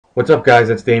What's up guys,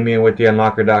 it's Damien with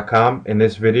theunlocker.com. In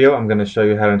this video I'm going to show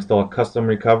you how to install a custom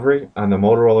recovery on the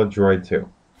Motorola Droid 2.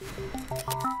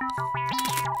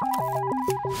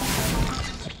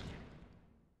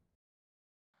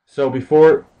 So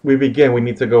before we begin we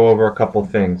need to go over a couple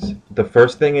things. The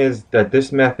first thing is that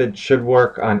this method should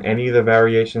work on any of the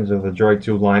variations of the Droid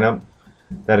 2 lineup.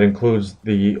 That includes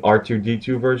the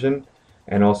R2-D2 version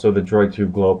and also the Droid 2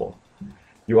 Global.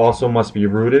 You also must be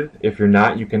rooted. If you're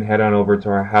not, you can head on over to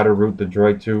our How to Root the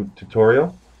Droid 2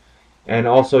 tutorial. And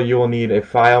also you will need a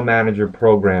file manager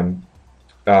program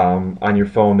on your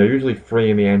phone. They're usually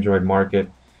free in the Android market.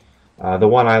 The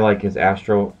one I like is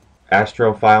Astro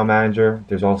File Manager.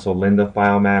 There's also Linda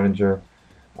File Manager.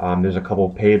 There's a couple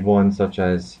paid ones such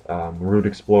as Root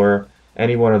Explorer.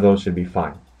 Any one of those should be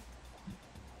fine.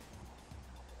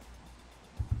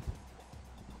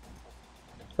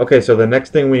 Okay, so the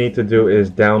next thing we need to do is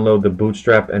download the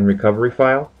bootstrap and recovery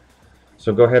file.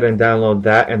 So go ahead and download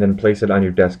that and then place it on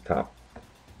your desktop.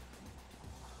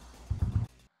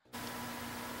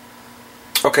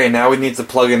 Okay, now we need to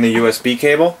plug in the USB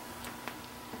cable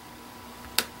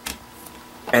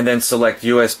and then select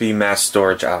USB mass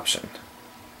storage option.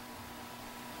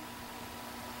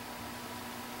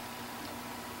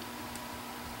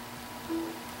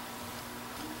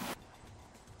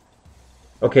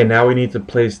 Okay, now we need to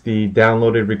place the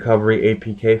downloaded recovery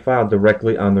APK file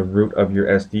directly on the root of your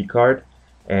SD card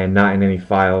and not in any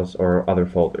files or other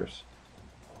folders.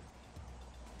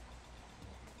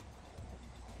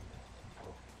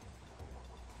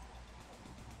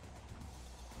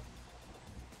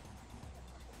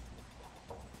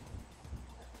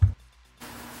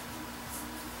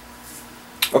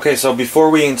 Okay, so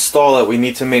before we install it, we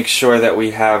need to make sure that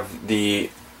we have the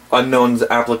unknowns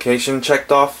application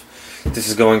checked off. This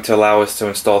is going to allow us to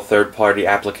install third-party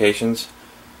applications.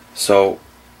 So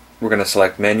we're going to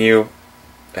select menu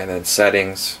and then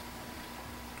settings.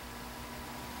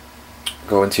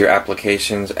 Go into your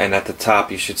applications and at the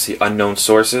top you should see unknown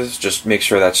sources. Just make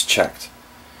sure that's checked.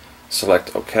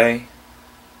 Select OK.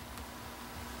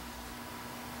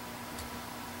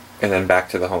 And then back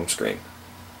to the home screen.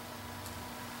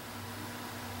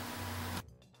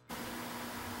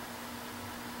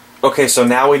 Okay, so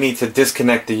now we need to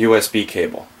disconnect the USB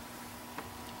cable.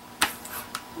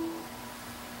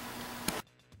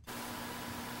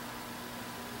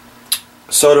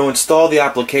 So to install the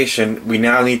application, we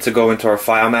now need to go into our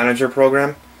file manager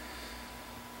program.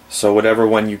 So whatever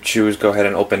one you choose, go ahead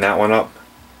and open that one up.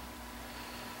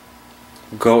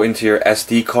 Go into your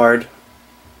SD card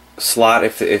slot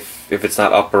if it's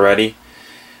not up already.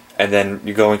 And then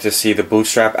you're going to see the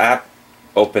Bootstrap app.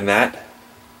 Open that.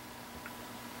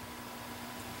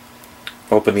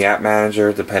 Open the app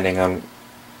manager depending on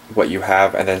what you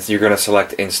have, and then you're going to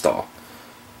select install.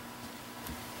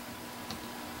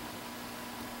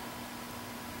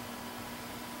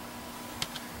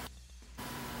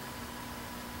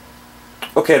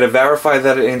 Okay, to verify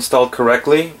that it installed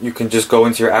correctly, you can just go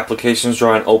into your applications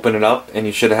drawer and open it up, and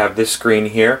you should have this screen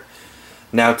here.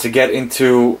 Now to get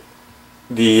into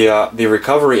the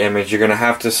recovery image, you're going to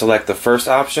have to select the first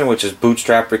option, which is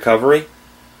Bootstrap Recovery.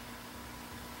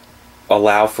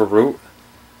 Allow for root,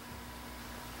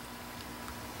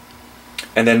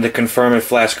 and then to confirm it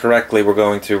flashed correctly, we're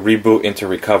going to reboot into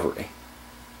recovery.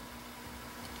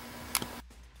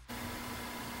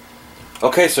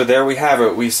 Okay, so there we have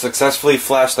it. We successfully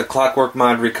flashed the Clockwork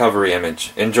Mod recovery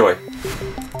image. Enjoy.